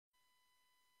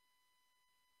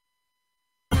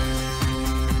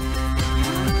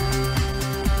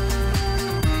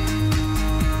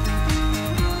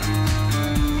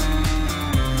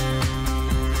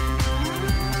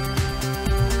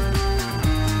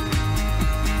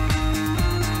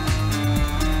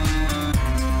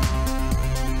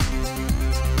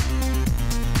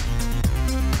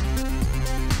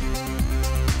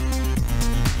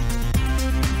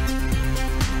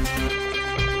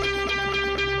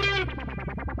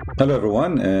Hello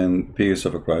everyone, and peace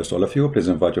of Christ all of you. Please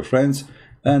invite your friends.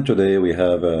 And today we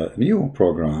have a new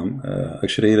program.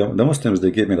 Actually, the Muslims,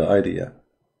 they gave me the idea.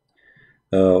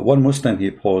 One Muslim, he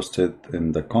posted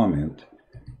in the comment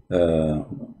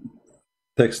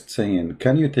text saying,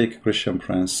 can you take Christian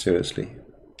Prince seriously?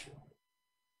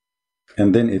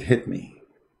 And then it hit me.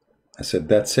 I said,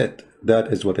 that's it.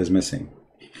 That is what is missing.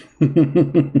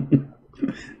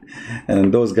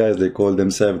 And those guys, they call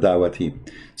themselves Dawati.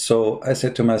 So I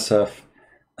said to myself,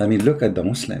 I mean, look at the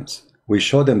Muslims. We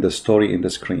show them the story in the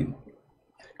screen.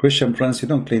 Christian Prince, he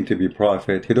don't claim to be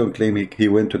prophet. He don't claim he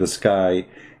went to the sky.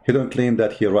 He don't claim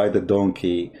that he ride a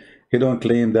donkey. He don't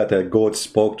claim that a goat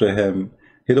spoke to him.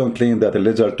 He don't claim that a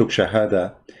lizard took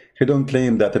shahada. He don't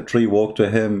claim that a tree walked to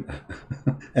him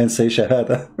and say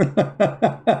shahada.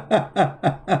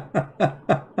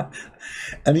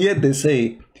 And yet they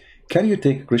say, can you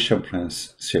take Christian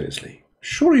Prince seriously?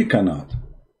 Sure you cannot.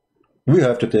 We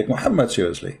have to take Muhammad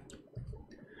seriously.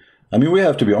 I mean, we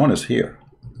have to be honest here.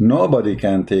 Nobody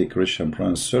can take Christian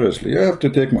Prince seriously. You have to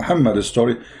take Muhammad's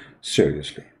story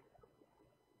seriously.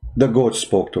 The goat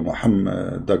spoke to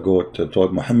Muhammad. The goat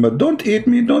told Muhammad, don't eat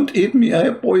me, I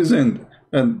have poisoned.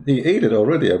 And he ate it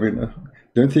already. I mean,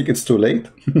 don't think it's too late?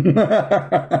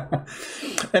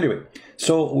 Anyway,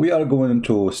 so we are going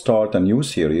to start a new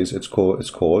series. It's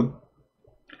called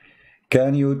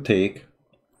Can You Take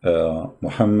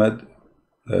Muhammad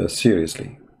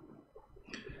Seriously?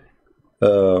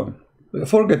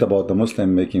 Forget about the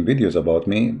Muslim making videos about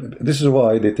me. This is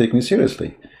why they take me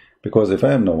seriously. Because if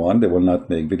I am no one, they will not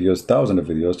make videos, thousands of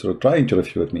videos, to trying to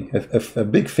refute me. A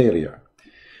big failure.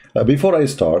 Before I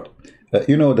start,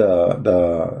 you know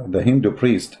the Hindu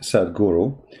priest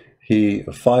Sadhguru, he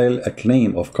filed a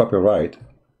claim of copyright.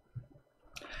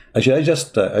 Actually,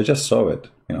 I just saw it,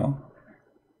 you know,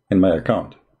 in my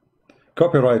account.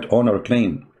 Copyright owner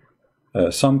claim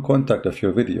some contact of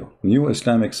your video. New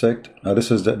Islamic sect.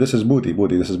 This is Booty.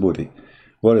 This is Booty.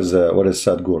 What is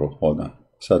Sadhguru? Hold on,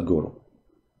 Sadhguru.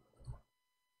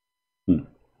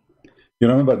 You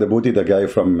remember the Booty, the guy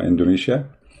from Indonesia?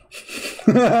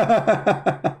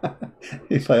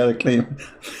 He filed a claim.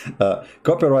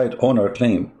 Copyright owner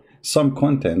claim some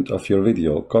content of your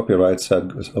video, copyright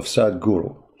of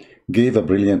Sadhguru, gave a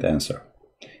brilliant answer.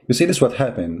 You see, this is what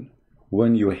happened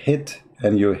when you hit,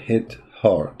 and you hit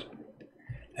hard,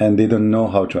 and they don't know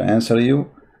how to answer you,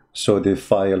 so they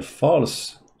file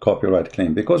false copyright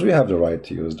claim, because we have the right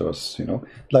to use those, you know,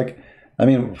 like, I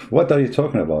mean, what are you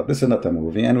talking about? This is not a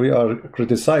movie, and we are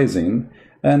criticizing,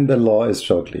 and the law is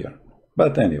so clear.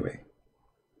 But anyway,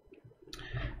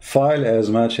 file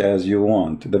as much as you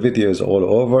want. The video is all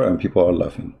over and people are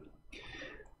laughing.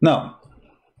 Now,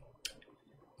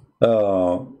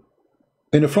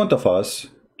 in front of us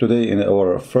today, in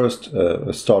our first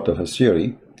start of a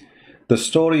series, the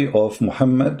story of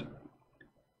Muhammad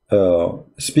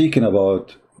speaking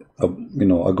about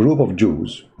a group of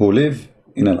Jews who live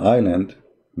in an island,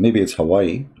 maybe it's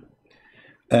Hawaii,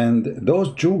 and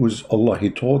those Jews, Allah, he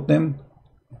told them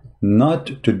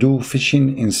not to do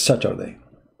fishing in Saturday.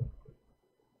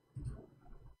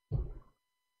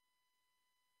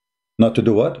 Not to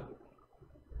do what?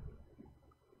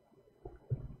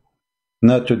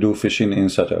 Not to do fishing in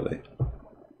Saturday.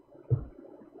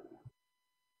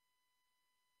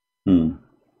 And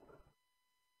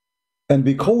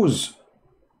because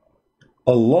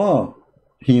Allah,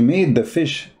 he made the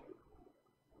fish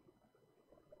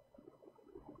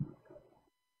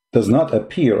does not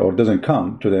appear or doesn't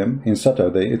come to them in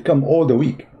Saturday, it come all the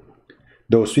week.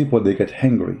 Those people, they get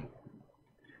hungry.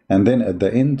 And then at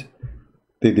the end,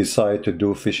 they decide to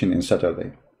do fishing in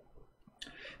Saturday.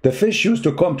 The fish used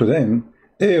to come to them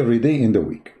every day in the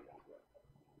week,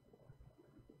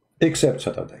 except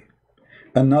Saturday.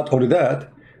 And not only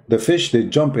that, the fish, they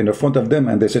jump in the front of them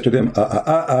and they say to them,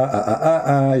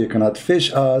 you cannot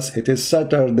fish us, it is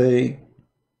Saturday.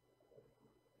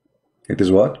 It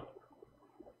is what?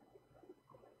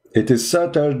 It is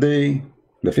Saturday.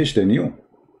 The fish, they knew.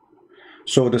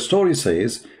 So the story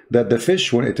says that the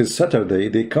fish, when it is Saturday,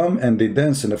 they come and they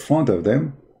dance in the front of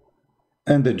them,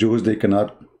 and the Jews, they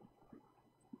cannot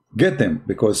get them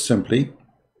because simply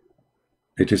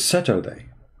it is Saturday,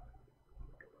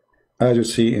 as you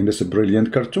see in this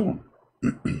brilliant cartoon.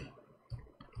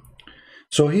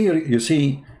 So here you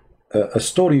see a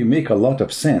story make a lot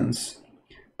of sense,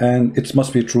 and it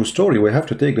must be a true story. We have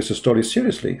to take this story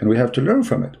seriously, and we have to learn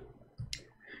from it.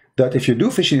 That if you do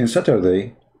fishing in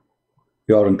Saturday,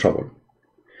 you are in trouble.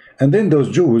 And then those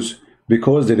Jews,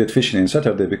 because they did fishing in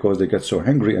Saturday, because they get so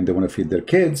hungry and they want to feed their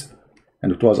kids,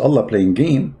 and it was Allah playing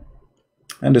game,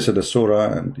 and this is the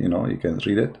surah, and you know, you can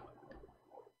read it.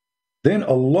 Then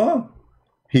Allah,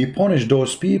 He punished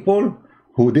those people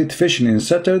who did fishing in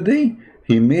Saturday.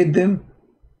 He made them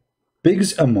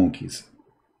pigs and monkeys.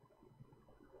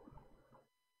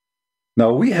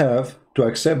 Now we have to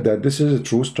accept that this is a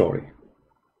true story.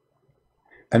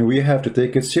 And we have to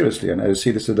take it seriously. And I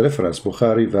see this is the reference,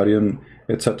 Bukhari, variant,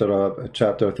 etc.,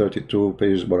 chapter 32,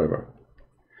 page whatever.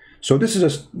 So this is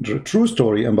a true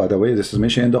story. And by the way, this is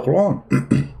mentioned in the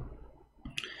Quran.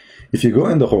 If you go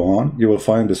in the Quran, you will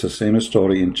find this same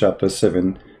story in chapter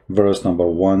 7, verse number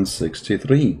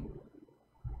 163.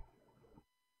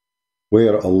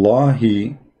 Where Allah,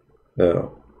 He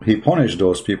punished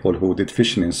those people who did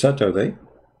fishing in Saturday,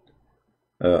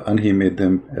 and He made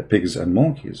them pigs and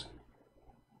monkeys.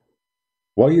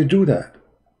 Why you do that?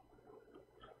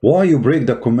 Why you break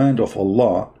the command of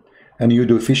Allah and you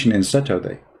do fishing in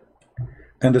Saturday?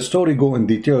 And the story go in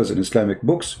details in Islamic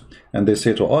books, and they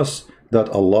say to us that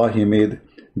Allah, He made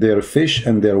their fish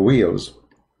and their whales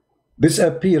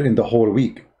disappear in the whole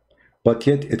week, but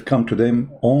yet it come to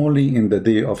them only in the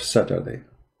day of Saturday.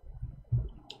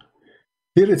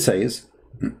 Here it says,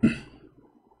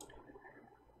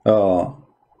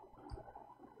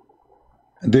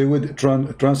 they would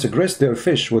transgress, their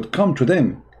fish would come to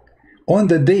them on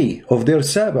the day of their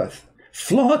Sabbath,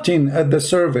 floating at the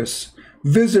surface,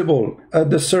 visible at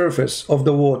the surface of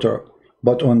the water,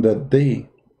 but on that day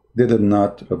they did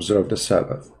not observe the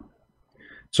Sabbath.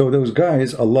 So those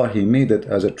guys, Allah, He made it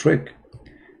as a trick.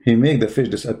 He made the fish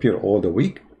disappear all the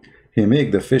week. He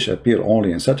made the fish appear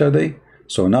only on Saturday.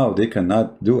 So now they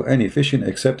cannot do any fishing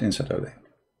except in Saturday.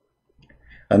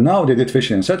 And now they did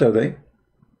fishing on Saturday.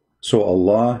 So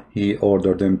Allah, He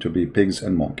ordered them to be pigs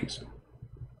and monkeys.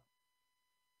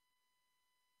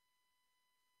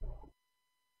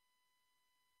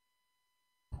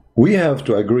 We have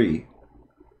to agree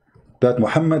that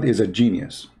Muhammad is a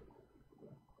genius.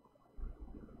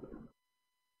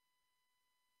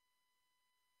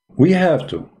 We have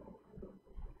to.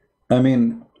 I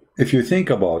mean, if you think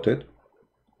about it,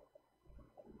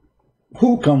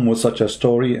 who come with such a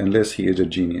story unless he is a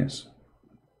genius?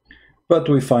 But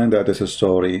we find that this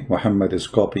story, Muhammad is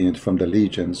copying it from the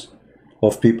legions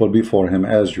of people before him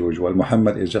as usual.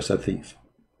 Muhammad is just a thief.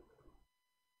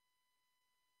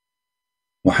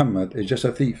 Muhammad is just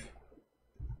a thief.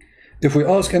 If we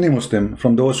ask any Muslim,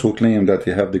 from those who claim that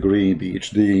they have degree,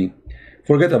 PhD,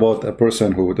 forget about a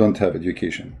person who don't have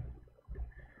education.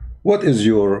 What is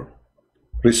your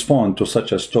response to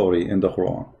such a story in the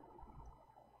Quran?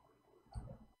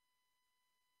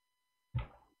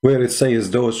 Where it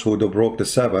says those who broke the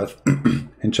Sabbath,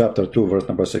 in chapter 2, verse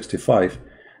number 65,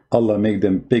 Allah made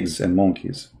them pigs and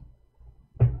monkeys.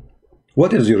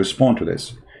 What is your response to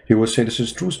this? He will say this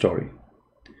is true story.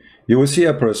 You will see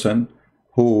a person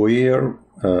who wear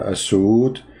a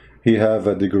suit, he have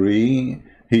a degree,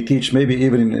 he teach maybe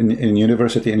even in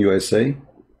university in USA.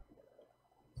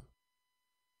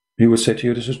 He will say to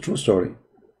you, this is true story.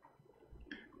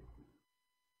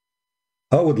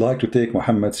 I would like to take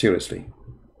Muhammad seriously.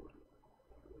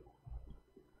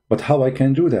 But how I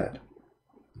can do that?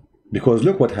 Because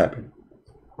look what happened.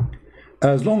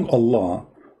 As long Allah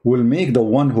will make the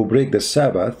one who break the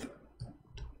Sabbath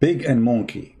pig and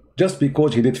monkey, just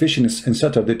because he did fishing in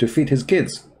Saturday to feed his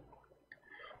kids.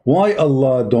 Why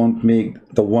Allah don't make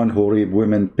the one who rape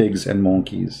women pigs and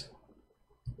monkeys?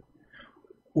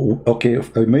 Okay,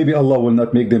 maybe Allah will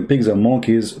not make them pigs and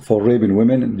monkeys for raping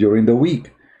women during the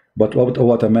week. But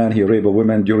what a man, he rape a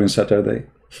woman during Saturday?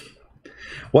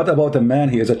 What about a man,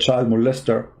 he is a child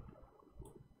molester?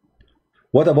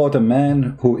 What about a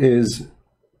man who is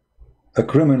a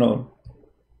criminal,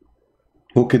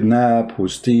 who kidnap, who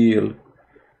steal?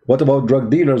 What about drug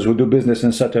dealers who do business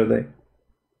on Saturday?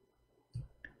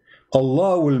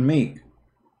 Allah will make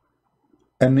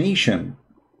a nation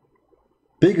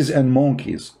pigs and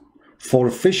monkeys for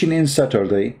fishing in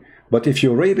Saturday, but if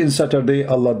you rape in Saturday,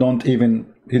 Allah don't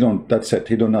even, he don't, that's it,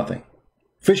 he do nothing.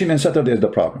 Fishing in Saturday is the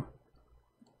problem.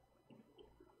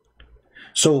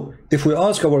 So if we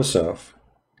ask ourselves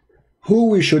who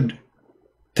we should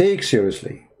take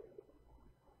seriously,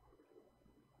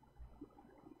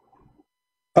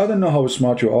 I don't know how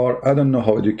smart you are, I don't know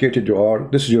how educated you are,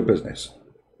 this is your business.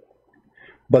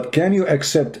 But can you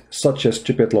accept such a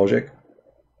stupid logic?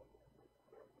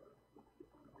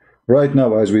 Right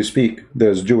now, as we speak,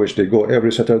 there's Jewish, they go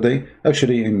every Saturday.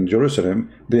 Actually, in Jerusalem,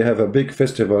 they have a big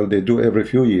festival they do every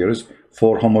few years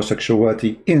for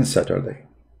homosexuality in Saturday.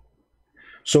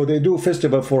 So they do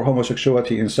festival for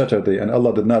homosexuality in Saturday, and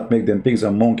Allah did not make them pigs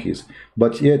and monkeys.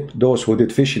 But yet, those who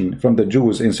did fishing from the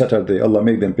Jews in Saturday, Allah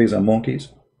made them pigs and monkeys.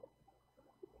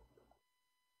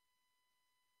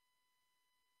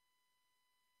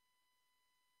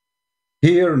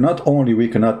 Here, not only we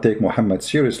cannot take Muhammad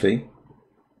seriously,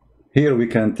 here we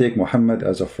can take Muhammad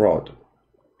as a fraud.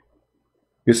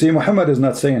 You see, Muhammad is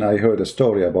not saying, I heard a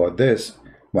story about this.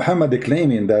 Muhammad is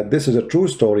claiming that this is a true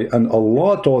story, and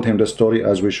Allah told him the story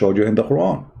as we showed you in the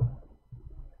Quran.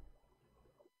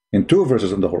 In 2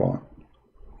 verses in the Quran.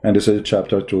 And this is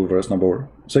chapter 2, verse number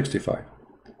 65.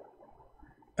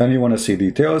 And you want to see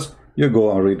details, you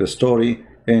go and read the story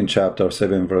in chapter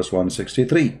 7, verse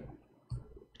 163.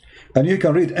 And you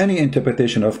can read any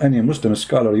interpretation of any Muslim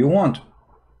scholar you want.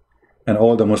 And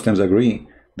all the Muslims agree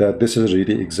that this is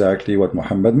really exactly what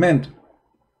Muhammad meant.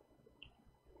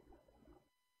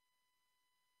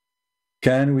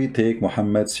 Can we take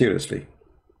Muhammad seriously?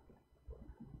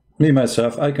 Me,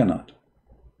 myself, I cannot.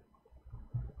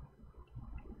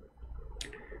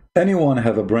 Anyone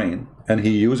have a brain and he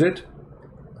use it,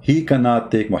 he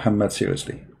cannot take Muhammad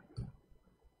seriously.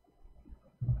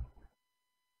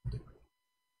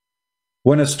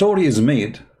 When a story is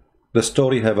made, the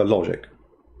story have a logic.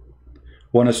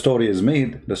 When a story is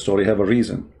made, the story have a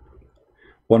reason.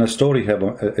 When a story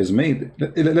is made,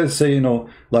 let's say,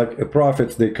 like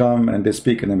prophets, they come and they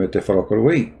speak in a metaphorical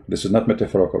way. This is not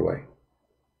metaphorical way.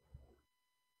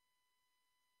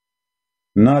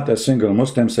 Not a single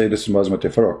Muslim say this was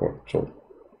metaphorical. So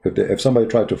if somebody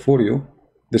tried to fool you,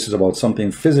 this is about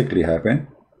something physically happen.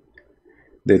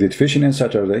 They did fishing on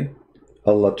Saturday,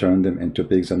 Allah turned them into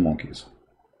pigs and monkeys.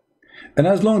 And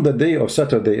as long the day of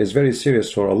Saturday is very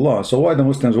serious for Allah, so why the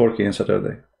Muslims working on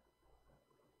Saturday?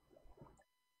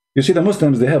 You see, the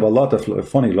Muslims, they have a lot of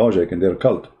funny logic in their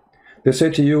cult. They say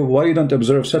to you, why you don't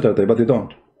observe Saturday? But they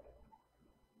don't.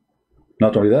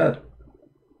 Not only that,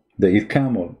 they eat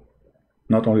camel.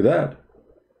 Not only that,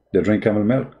 they drink camel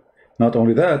milk. Not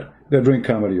only that, they drink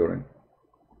camel urine.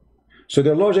 So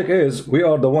their logic is, we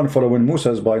are the one following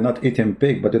Moses by not eating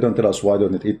pig, but they don't tell us why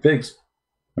don't eat pigs.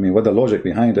 I mean, what the logic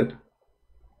behind it?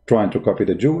 Trying to copy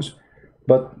the Jews.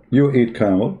 But you eat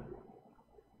camel,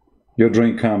 you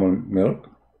drink camel milk,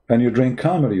 and you drink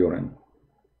camel urine.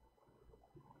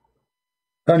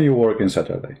 And you work in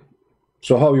Saturday.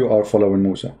 So how you are following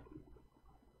Musa?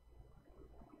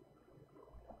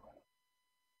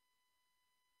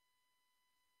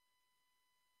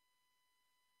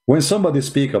 When somebody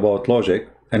speaks about logic,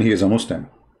 and he is a Muslim,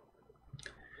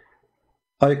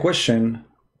 I question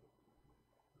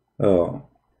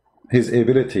his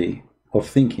ability of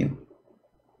thinking.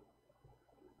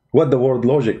 What the word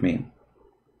logic mean?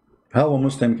 How a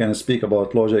Muslim can speak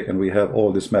about logic and we have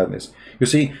all this madness? You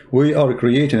see, we are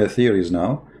creating a theories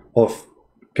now of,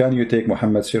 can you take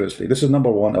Muhammad seriously? This is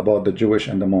number one about the Jewish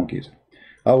and the monkeys.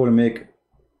 I will make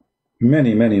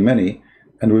many,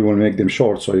 and we will make them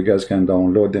short so you guys can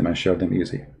download them and share them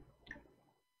easy.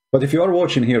 But if you are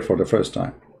watching here for the first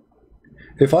time,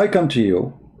 if I come to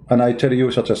you and I tell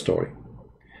you such a story,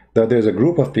 that there's a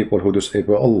group of people who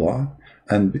disable Allah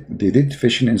and they did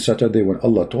fishing in Saturday when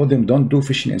Allah told them don't do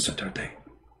fishing in Saturday.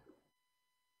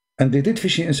 And they did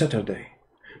fishing in Saturday.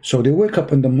 So they wake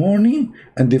up in the morning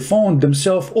and they found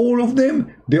themselves, all of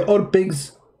them, they are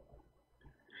pigs.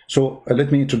 So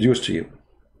let me introduce to you.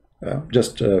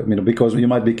 Because you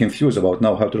might be confused about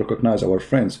now how to recognize our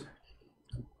friends.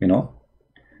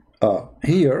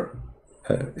 Here,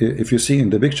 if you see in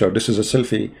the picture, this is a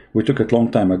selfie we took it long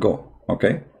time ago.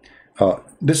 Okay,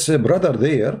 this brother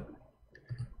there,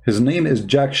 his name is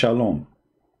Jack Shalom.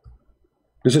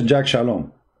 This is Jack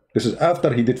Shalom. This is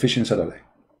after he did fishing Saturday.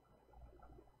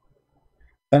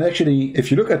 And actually,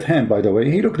 if you look at him, by the way,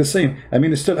 he looked the same. I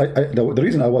mean, still, the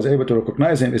reason I was able to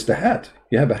recognize him is the hat.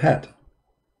 You have a hat.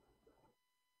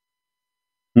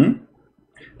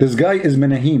 This guy is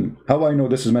Menahim. How I know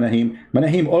this is Menahim?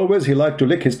 Menahim always, he liked to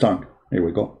lick his tongue. Here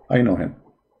we go. I know him.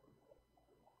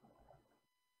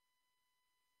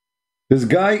 This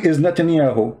guy is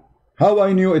Netanyahu. How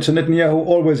I knew it's Netanyahu?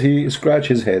 Always he scratch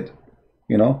his head.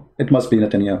 It must be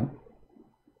Netanyahu.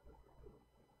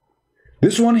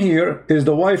 This one here is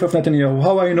the wife of Netanyahu.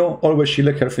 How I know? Always she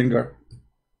lick her finger.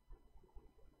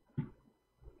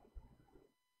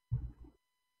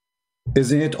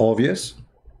 Isn't it obvious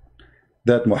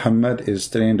that Muhammad is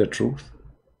telling the truth?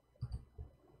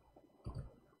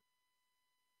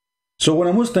 So when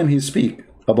a Muslim he speak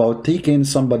about taking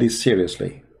somebody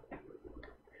seriously,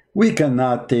 we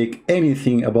cannot take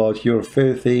anything about your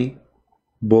filthy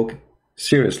book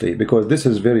seriously, because this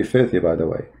is very filthy, by the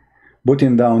way.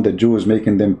 Putting down the Jews,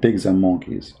 making them pigs and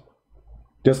monkeys,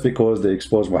 just because they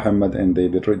expose Muhammad and they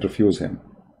refuse him.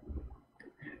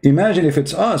 Imagine if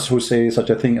it's us who say such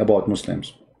a thing about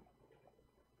Muslims.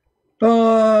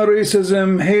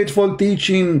 Racism, hateful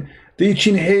teaching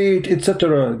hate,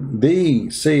 etc. They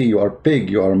say you are pig,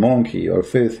 you are monkey, you are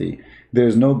filthy. There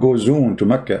is no go zone to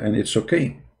Mecca, and it's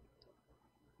okay.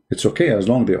 It's okay as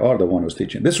long as they are the one who's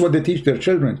teaching. This is what they teach their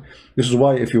children. This is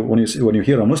why if you when you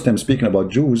hear a Muslim speaking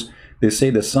about Jews, they say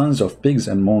the sons of pigs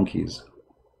and monkeys.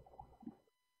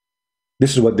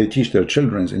 This is what they teach their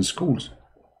children in schools.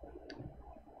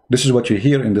 This is what you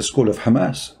hear in the school of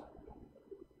Hamas.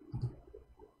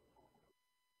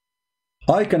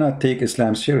 I cannot take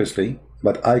Islam seriously,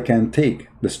 but I can take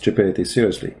the stupidity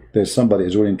seriously. There's somebody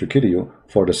is willing to kill you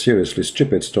for the seriously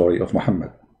stupid story of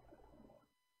Muhammad.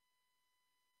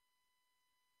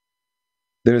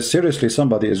 There is seriously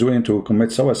somebody is willing to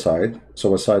commit suicide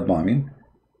bombing,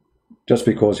 just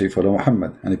because he follow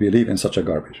Muhammad and he believe in such a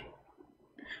garbage.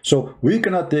 So we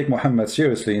cannot take Muhammad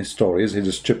seriously in stories.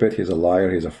 He's stupid, he's a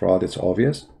liar, he's a fraud, it's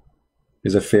obvious.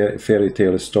 He's a fairy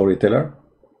tale storyteller.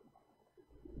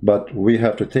 But we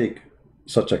have to take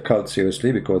such a cult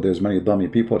seriously because there's many dummy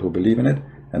people who believe in it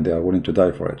and they are willing to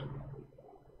die for it.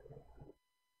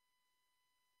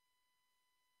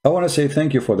 I want to say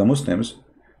thank you for the Muslims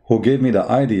who gave me the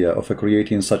idea of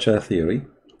creating such a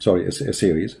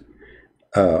series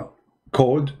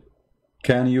called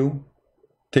Can You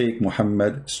Take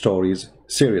Muhammad Stories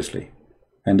Seriously?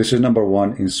 And this is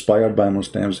 #1, inspired by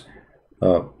Muslims.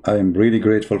 I am really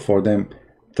grateful for them.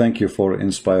 Thank you for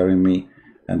inspiring me.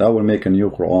 And I will make a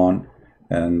new Qur'an.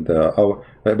 And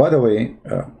by the way,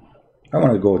 I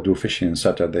want to go do fishing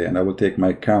Saturday, and I will take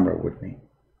my camera with me.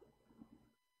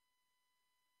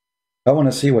 I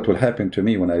want to see what will happen to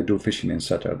me when I do fishing in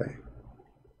Saturday.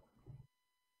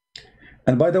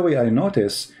 And by the way, I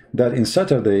notice that in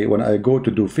Saturday, when I go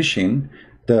to do fishing,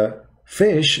 the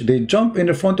fish, they jump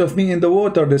in front of me in the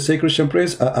water. They say, Christian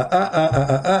Prince,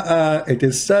 it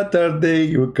is Saturday,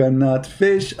 you cannot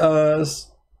fish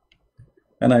us.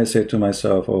 And I say to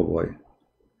myself, oh boy,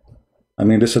 I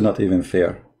mean, this is not even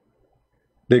fair.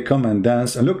 They come and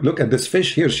dance, and look at this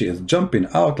fish here. She is jumping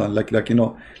out like you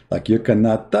know, like you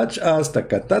cannot touch us.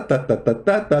 Look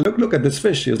at this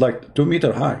fish. She is like 2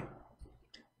 meters high.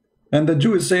 And the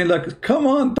Jew is saying like, come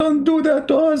on, don't do that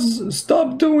to us.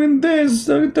 Stop doing this.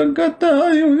 You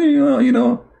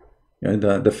know. And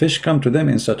the fish come to them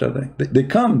in Saturday. They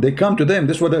come to them.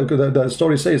 This is what the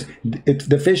story says.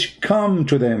 The fish come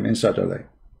to them in Saturday.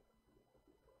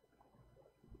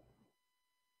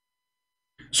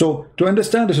 So, to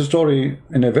understand this story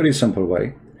in a very simple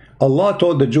way, Allah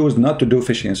told the Jews not to do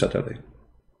fishing on Saturday.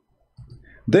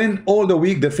 Then, all the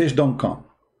week, the fish don't come,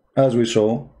 as we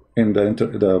saw in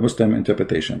the Muslim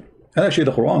interpretation. And actually,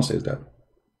 the Quran says that.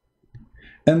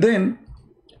 And then,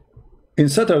 in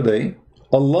Saturday,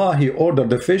 Allah, He ordered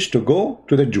the fish to go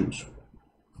to the Jews.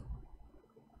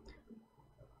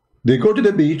 They go to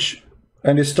the beach,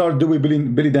 and they start doing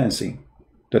belly dancing.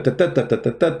 You cannot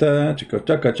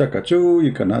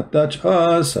touch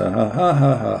us.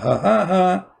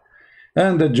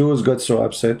 And the Jews got so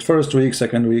upset. First week,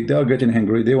 second week, they are getting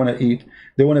hungry. They want to eat.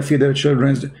 They want to feed their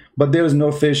children. But there is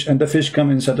no fish, and the fish come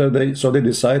in Saturday. So they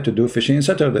decide to do fishing on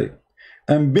Saturday.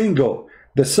 And bingo,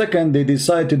 the second they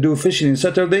decide to do fishing on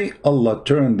Saturday, Allah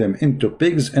turned them into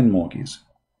pigs and monkeys.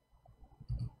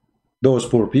 Those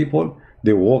poor people,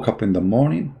 they woke up in the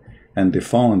morning and they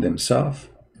found themselves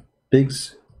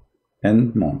pigs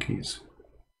and monkeys.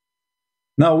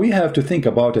 Now we have to think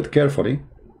about it carefully,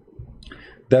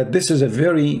 that this is a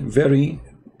very, very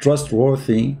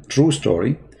trustworthy, true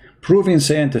story, proven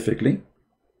scientifically,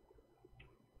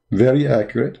 very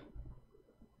accurate.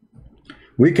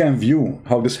 We can view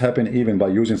how this happened even by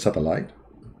using satellite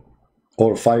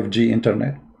or 5G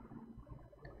internet,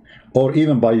 or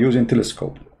even by using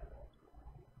telescope.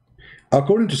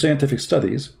 According to scientific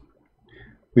studies,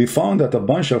 we found that a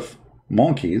bunch of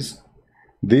monkeys,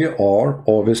 they are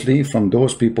obviously from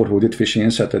those people who did fishing on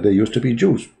Saturday used to be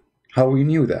Jews. How we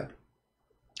knew that?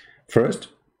 First,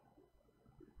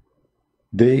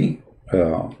 they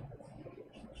have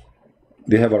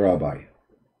a rabbi.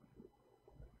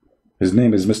 His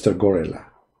name is Mr. Gorilla.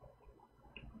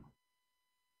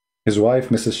 His wife,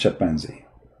 Mrs. Chimpanzee.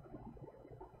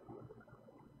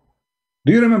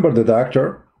 Do you remember the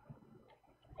doctor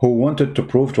who wanted to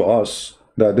prove to us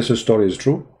that this story is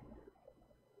true?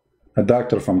 A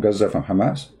doctor from Gaza, from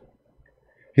Hamas.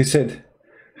 He said,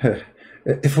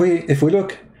 if we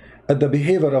look at the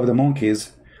behavior of the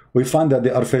monkeys, we find that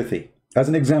they are filthy. As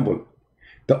an example,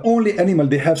 the only animal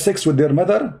they have sex with their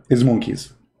mother is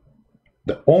monkeys.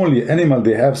 The only animal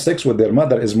they have sex with their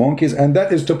mother is monkeys, and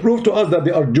that is to prove to us that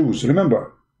they are Jews.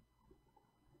 Remember,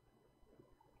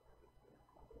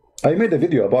 I made a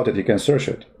video about it. You can search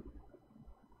it.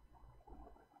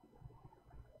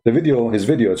 The video, his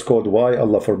video, it's called Why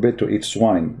Allah Forbid to Eat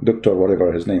Swine. Doctor,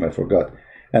 whatever his name, I forgot.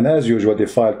 And as usual, they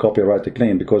filed copyright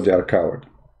claim because they are coward.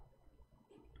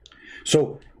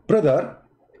 So, brother,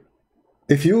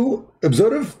 if you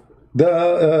observe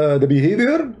the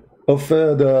behavior of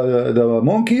the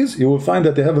monkeys, you will find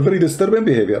that they have a very disturbing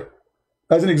behavior.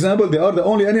 As an example, they are the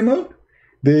only animal,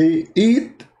 they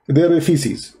eat their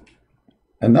feces.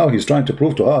 And now he's trying to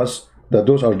prove to us that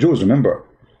those are Jews, remember.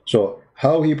 So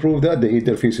how he proved that? They eat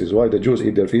their feces. Why the Jews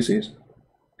eat their feces?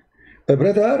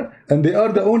 Brother, and they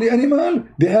are the only animal,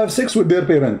 they have sex with their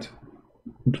parent.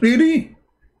 Really?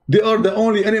 They are the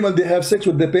only animal, they have sex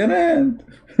with their parent?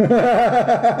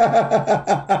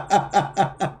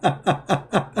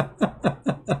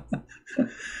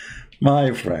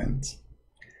 My friends,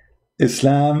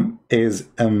 Islam is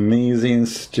amazing,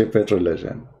 stupid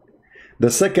religion.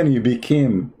 The second you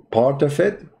became part of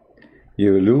it,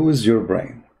 you lose your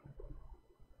brain.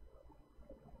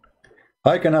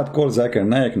 I cannot call Zakir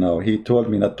Naik now. He told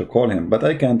me not to call him, but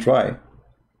I can try.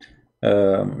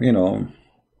 You know,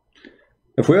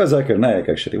 if we are Zakir Naik,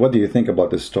 actually, what do you think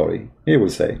about this story? He will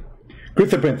say,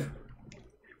 Christian Prince,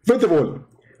 first of all,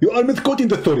 you are misquoting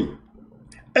the story.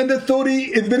 And the story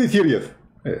is very serious.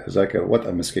 Zakir, what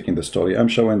I'm misquoting the story? I'm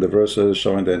showing the verses,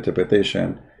 showing the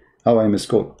interpretation. How I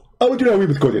misquote? I will tell you how we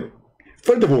misquote it.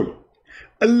 First of all,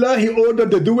 Allah, He ordered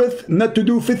the doers not to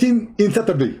do fitting in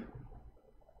Saturday.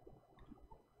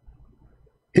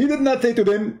 He did not say to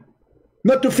them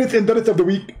not to fit in the rest of the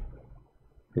week.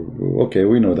 Okay,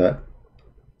 we know that.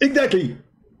 Exactly.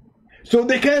 So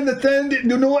they can stand,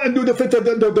 you know, and do the fit of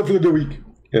the week.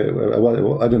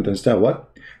 I don't understand what.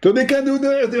 So they can do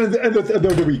the end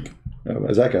of the week.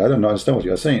 Zakir, I don't understand what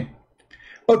you are saying.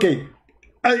 Okay,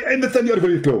 I understand you are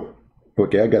very slow.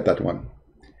 Okay, I got that one.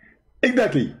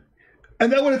 Exactly.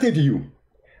 And I want to say to you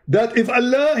that if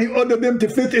Allah, He ordered them to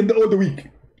fit in all the week,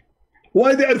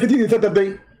 why they are fitting in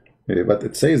Saturday? But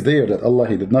it says there that Allah,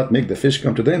 He did not make the fish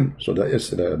come to them. So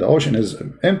the ocean is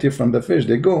empty from the fish.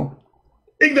 They go.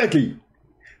 Exactly.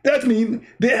 That means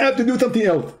they have to do something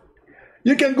else.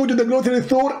 You can go to the grocery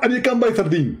store and you can buy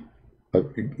sardine.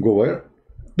 Go where?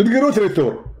 To the grocery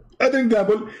store. As an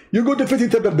example, you go to fit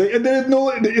in Saturday and there is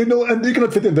no, you know, and you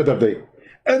cannot fit in Saturday.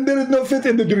 And there is no fit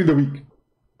in during the week.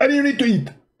 And you need to eat.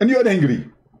 And you are hungry.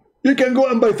 You can go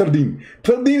and buy sardine.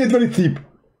 Sardine is very cheap.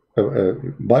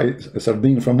 Buy a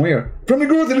sardine from where? From the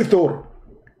grocery store.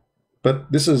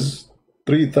 But this is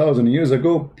 3,000 years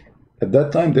ago. At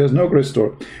that time, there's no grocery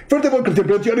store. First of all, Christian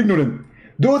Prince, you are ignorant.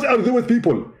 Those are Jewish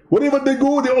people. Wherever they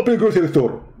go, they open a grocery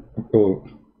store. Oh,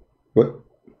 what?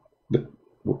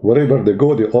 Wherever they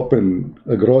go, they open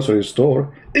a grocery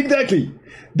store. Exactly.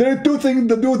 There are two things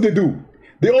that they do.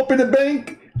 They open a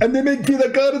bank and they make Visa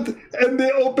card and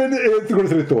they open a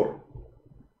grocery store.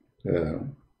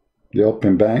 They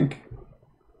open bank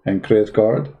and credit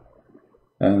card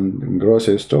and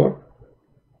grocery store.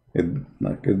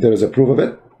 There is a proof of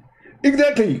it.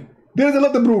 Exactly. There is a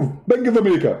lot of proof. Bank of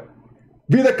America,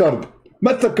 Visa card,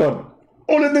 MasterCard,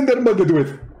 all of them they're about to do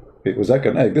it. It was like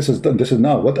an egg. This is done. This is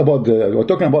now. What about we're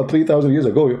talking about 3,000 years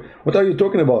ago? What are you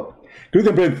talking about?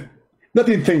 Christian Prince,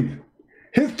 nothing changed.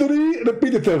 History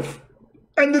repeats itself.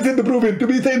 And this is proven to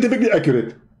be scientifically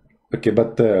accurate. Okay,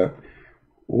 but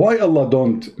why Allah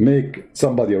don't make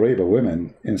somebody rape a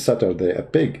woman in Saturday a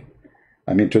pig?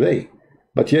 I mean today.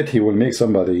 But yet He will make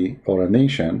somebody or a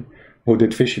nation who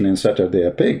did fishing in Saturday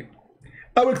a pig.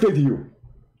 I will explain to you.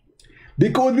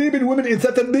 Because raping women in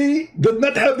Saturday does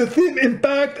not have the same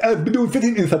impact as doing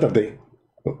fishing in Saturday.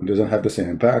 It doesn't have the same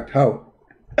impact? How?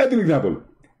 As an example,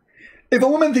 if a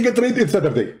woman gets raped in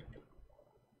Saturday,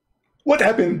 what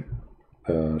happened?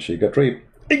 She got raped.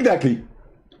 Exactly.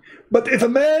 But if a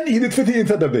man, he did fishing in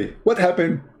Saturday, what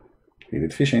happened? He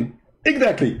did fishing.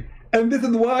 Exactly. And this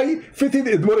is why fishing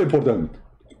is more important.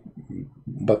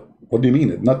 But what do you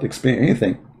mean? It not explain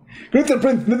anything. Christian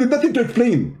Prince, there is nothing to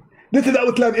explain. This is how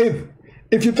Islam is.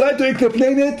 If you try to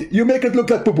explain it, you make it look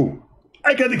like poo-poo.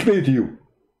 I can't explain it to you.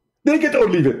 Take it or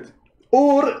leave it.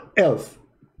 Or else.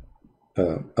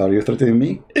 Are you threatening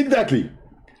me? Exactly.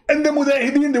 And the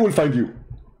mujahideen, they will find you.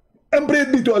 And praise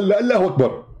be to Allah. Allahu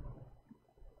Akbar.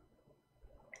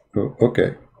 Oh,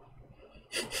 okay.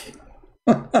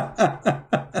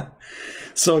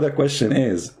 So the question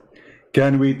is,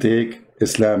 can we take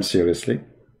Islam seriously?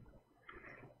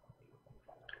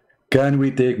 Can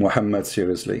we take Muhammad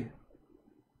seriously?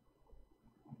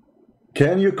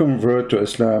 Can you convert to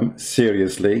Islam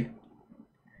seriously?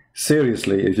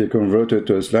 Seriously, if you converted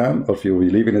to Islam or if you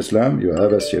believe in Islam, you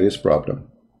have a serious problem.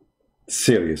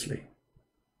 Seriously.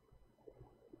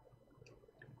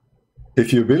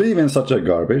 If you believe in such a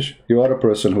garbage, you are a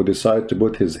person who decides to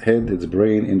put his head, his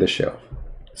brain in the shelf.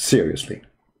 Seriously.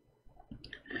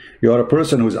 You are a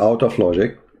person who is out of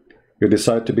logic. You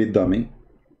decide to be dummy.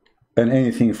 and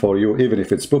anything for you, even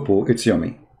if it's poo-poo, it's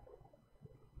yummy.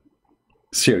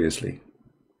 Seriously.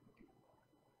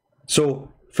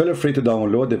 So feel free to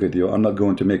download the video. I'm not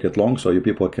going to make it long, so you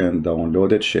people can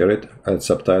download it, share it, add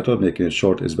subtitle. Making it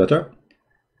short is better.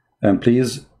 And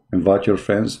please invite your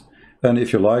friends. And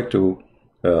if you like to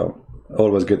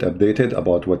always get updated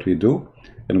about what we do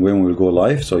and when we'll go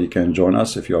live, so you can join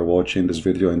us if you are watching this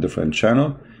video in different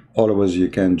channel. Always you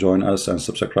can join us and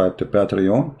subscribe to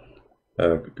Patreon,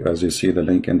 as you see the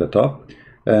link in the top.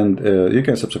 And you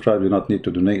can subscribe, you don't need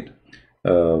to donate,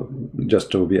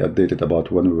 just to be updated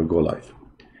about when we will go live.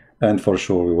 And for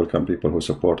sure, we welcome people who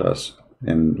support us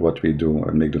in what we do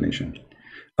and make donations.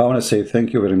 I want to say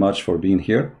thank you very much for being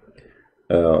here.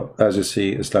 As you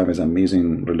see, Islam is an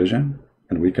amazing religion,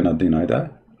 and we cannot deny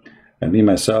that. And me,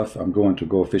 myself, I'm going to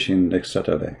go fishing next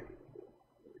Saturday.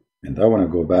 And I want to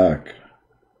go back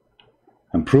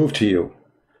and prove to you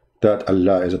that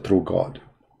Allah is a true God.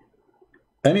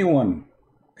 Anyone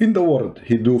in the world,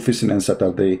 he do fishing on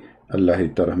Saturday, Allah he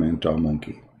turn him into a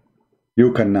monkey.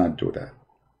 You cannot do that.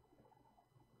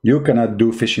 You cannot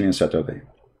do fishing on Saturday.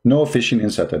 No fishing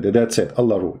on Saturday. That's it.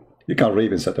 Allah rule. You can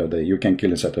rape on Saturday. You can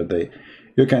kill on Saturday.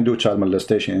 You can do child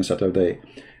molestation on Saturday.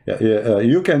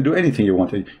 You can do anything you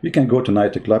want. You can go to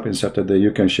nightclub on Saturday.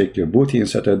 You can shake your booty on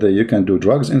Saturday. You can do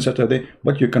drugs on Saturday.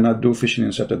 But you cannot do fishing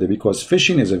on Saturday, because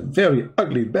fishing is a very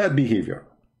ugly, bad behavior.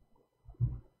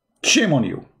 Shame on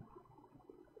you.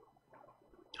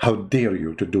 How dare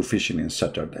you to do fishing on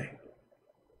Saturday?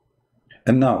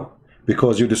 And now,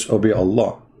 because you disobey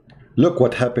Allah, look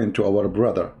what happened to our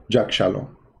brother, Jack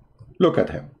Shalom. Look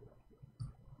at him.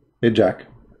 Hey, Jack.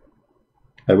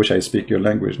 I wish I speak your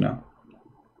language now.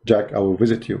 Jack, I will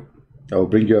visit you. I will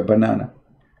bring you a banana.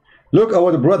 Look,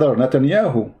 our brother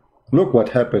Netanyahu. Look what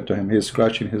happened to him. He is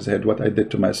scratching his head. What I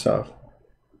did to myself.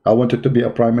 I wanted to be a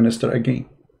prime minister again.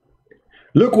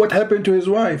 Look what happened to his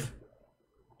wife.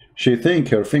 She thinks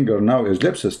her finger now is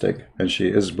lipstick, and she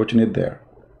is putting it there.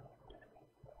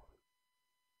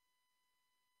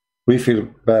 We feel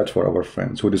bad for our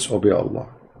friends who disobey Allah.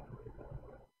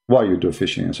 Why you do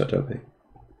fishing on Saturday?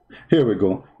 Here we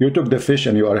go. You took the fish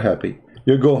and you are happy.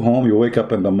 You go home, you wake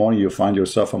up in the morning, you find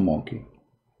yourself a monkey.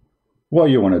 Why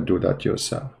you want to do that to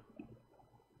yourself?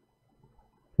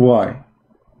 Why?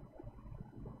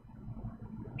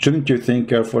 Shouldn't you think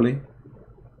carefully?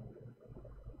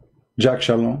 Jack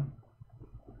Shalom.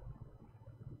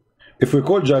 If we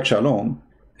call Jack Shalom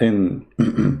in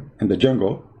in the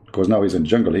jungle, because now he's in the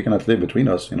jungle, he cannot live between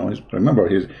us. You know, remember,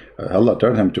 Allah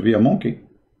turned him to be a monkey.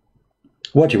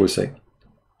 What you will say?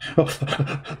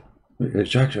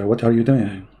 Jack, what are you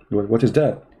doing? What is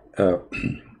that?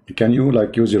 Can you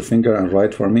like use your finger and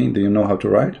write for me? Do you know how to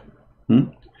write?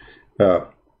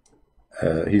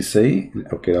 He say,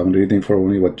 okay, I'm reading for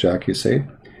me what Jack he said.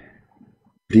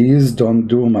 Please don't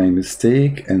do my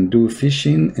mistake and do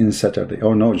fishing in Saturday.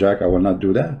 Oh no, Jack, I will not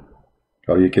do that.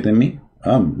 Are you kidding me?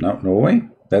 No way.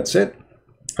 That's it.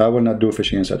 I will not do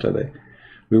fishing on Saturday.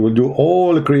 We will do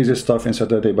all crazy stuff on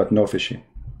Saturday, but no fishing.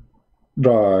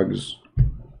 Drugs,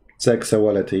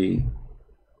 sexuality,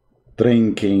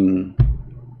 drinking,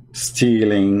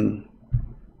 stealing,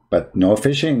 but no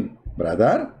fishing,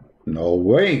 brother. No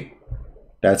way.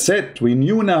 That's it. We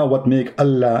knew now what make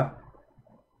Allah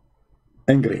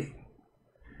angry.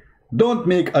 Don't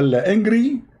make Allah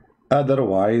angry,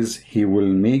 otherwise he will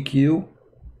make you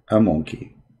a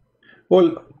monkey.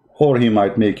 Well, or he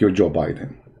might make you Joe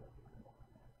Biden.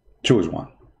 Choose one.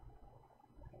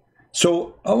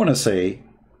 So I want to say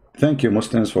thank you,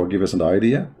 Muslims, for giving us an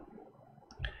idea.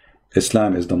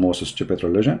 Islam is the most stupid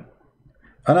religion.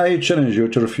 And I challenge you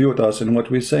to refute us in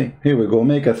what we say. Here we go,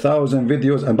 make 1,000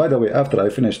 videos. And by the way, after I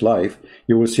finish live,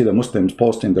 you will see the Muslims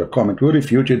posting their comment. We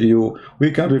refuted you.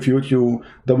 We can refute you.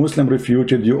 The Muslim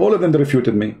refuted you. All of them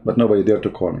refuted me, but nobody dared to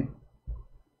call me.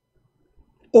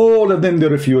 All of them, they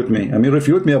refute me. I mean,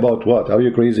 refute me about what? Are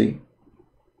you crazy?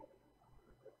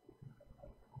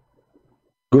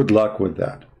 Good luck with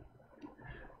that.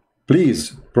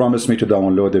 Please promise me to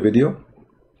download the video,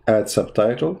 add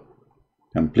subtitle,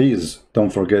 and please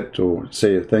don't forget to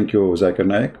say thank you, Zakir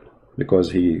Naik,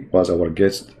 because he was our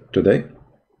guest today.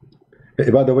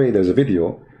 By the way, there's a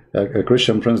video, a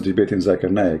Christian prince debating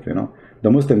Zakir Naik. You know,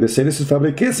 the Muslim, they say this is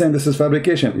fabrication, this is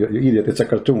fabrication. You idiot, it's a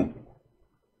cartoon.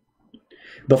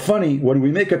 The funny, when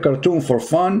we make a cartoon for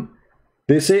fun,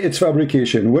 they say it's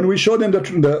fabrication. When we show them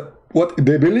what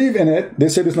they believe in it, they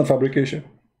say it's not fabrication.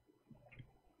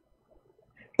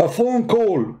 A phone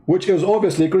call, which is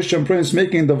obviously Christian prince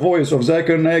making the voice of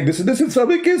Zakir Naik. This is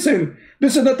fabrication.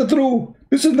 This is not the truth.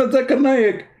 This is not Zakir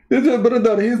Naik. This is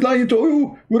brother. He's lying to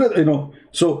you. You know.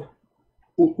 So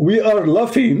we are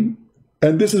laughing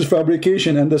And this is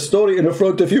fabrication, and the story in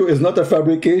front of you is not a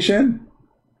fabrication.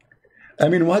 I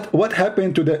mean, what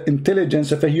happened to the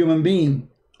intelligence of a human being?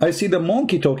 I see the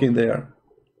monkey talking there.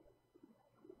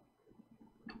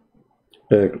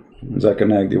 Zakir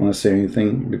Naik, do you want to say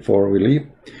anything before we leave?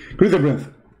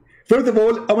 First of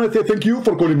all, I want to say thank you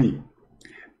for calling me.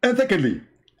 And secondly,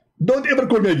 don't ever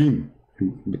call me again.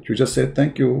 But you just said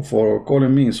thank you for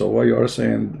calling me, so why you are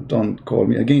saying don't call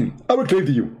me again? I will claim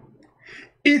to you.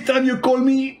 Each time you call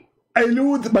me, I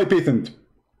lose my patent.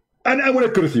 And I want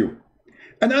to curse you.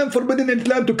 And I'm forbidden in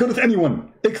Islam to curse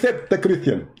anyone except the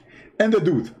Christian, and the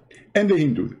Jews, and the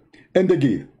Hindus, and the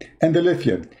gay, and the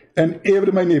lesbian, and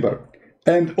every my neighbor,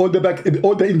 and all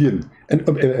the Indian. And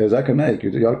Zakir Naik,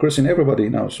 you are cursing everybody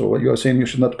now. So what you are saying, you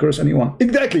should not curse anyone.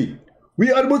 Exactly.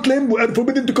 We are Muslim. We are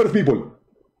forbidden to curse people.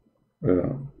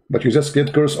 But you just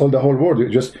get curse all the whole world. You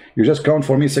just count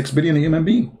for me 6 billion human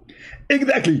being.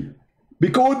 Exactly.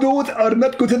 Because those are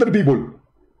not considered people.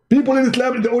 People in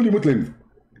Islam are the only Muslims.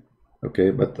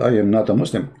 Okay, but I am not a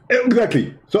Muslim.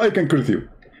 Exactly. So I can curse you.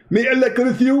 May Allah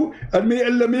curse you, and may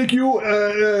Allah make you,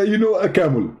 you know, a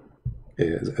camel.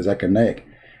 Zakir Naik,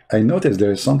 I noticed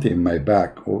there is something in my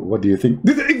back. What do you think?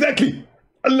 This is exactly.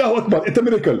 Allahu Akbar. It's a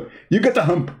miracle. You get a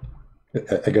hump.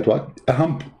 I get what? A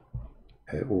hump.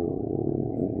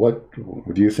 What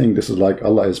do you think? This is like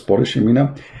Allah is polishing me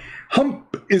now?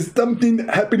 Hump is something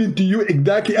happening to you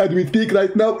exactly as we speak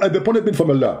right now, at the punishment from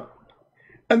Allah.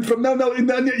 And from now in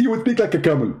the end, you will speak like a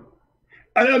camel.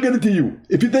 And I'll guarantee you,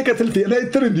 if you take a selfie, and I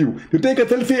challenge you, you take a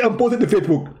selfie and post it to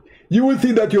Facebook, you will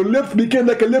see that your lips became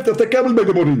like a lips of the camel by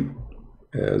the morning.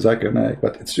 Zakir Naik,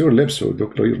 but it's your lips who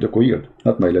look weird,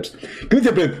 not my lips.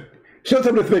 Christian friend, show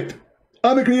some respect.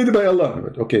 I'm created by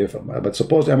Allah. Okay, but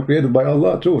suppose I'm created by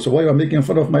Allah too, so why are you making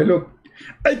fun of my look?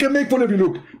 I can make fun of your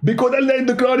look, because Allah in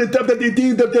the Quran in chapter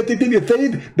 18, it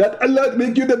said that Allah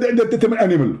make you the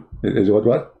animal. Is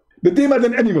what? The same as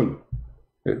an animal.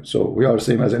 So we are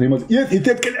same as animals. Yes, he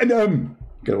said Kal an'am.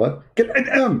 Kal what? Kal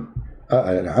an'am.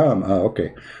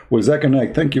 Okay. Well, Zakir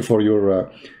Naik, thank you for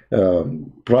your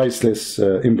priceless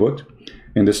input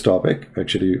in this topic.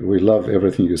 Actually, we love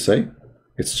everything you say.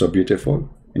 It's so beautiful,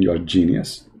 and you are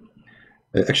genius.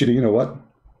 Actually, you know what?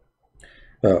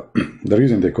 The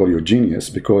reason they call you genius,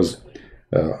 because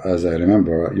as I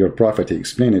remember, your prophet, he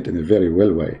explained it in a very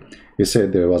well way. He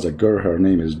said there was a girl, her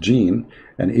name is Jean,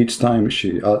 and each time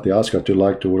they asked her to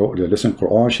listen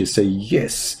Quran, she say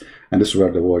yes, and this is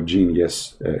where the word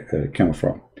genius came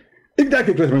from.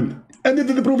 Exactly, President. And this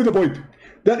is the proof of the point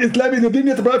that Islam is a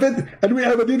genius prophet, and we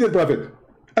have a genius prophet,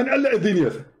 and Allah is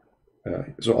genius.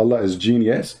 So Allah is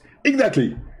genius.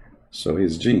 Exactly. So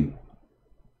he's Jean.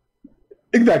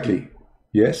 Exactly.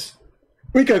 Yes.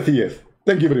 We can see yes.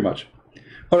 Thank you very much.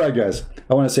 All right, guys,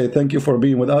 I want to say thank you for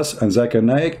being with us and Zakir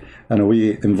Naik, and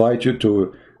we invite you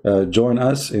to join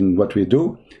us in what we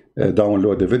do.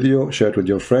 Download the video, share it with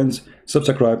your friends,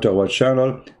 subscribe to our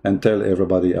channel, and tell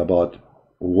everybody about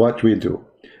what we do.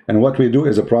 And what we do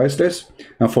is priceless.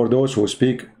 And for those who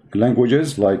speak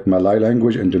languages like Malay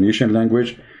language, Indonesian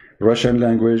language, Russian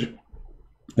language,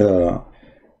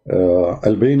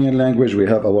 Albanian language, we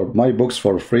have my books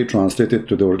for free translated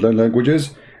to the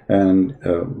languages. And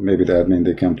maybe the admin,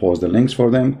 they can post the links for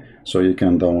them, so you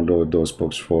can download those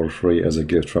books for free as a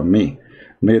gift from me.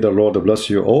 May the Lord bless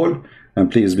you all, and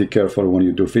please be careful when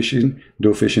you do fishing.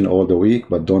 Do fishing all the week,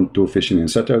 but don't do fishing on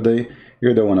Saturday.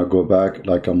 You don't want to go back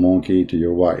like a monkey to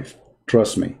your wife.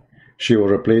 Trust me, she will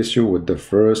replace you with the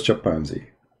first chimpanzee.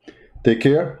 Take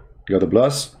care, God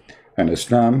bless, and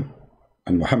Islam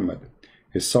and Muhammad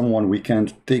is someone we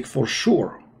can't take for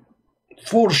sure.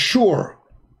 For sure.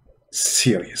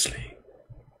 Seriously,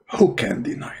 who can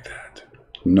deny that?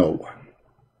 No one.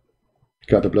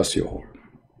 God bless you all.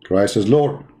 Christ is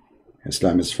Lord,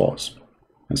 Islam is false.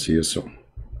 And see you soon.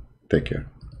 Take care.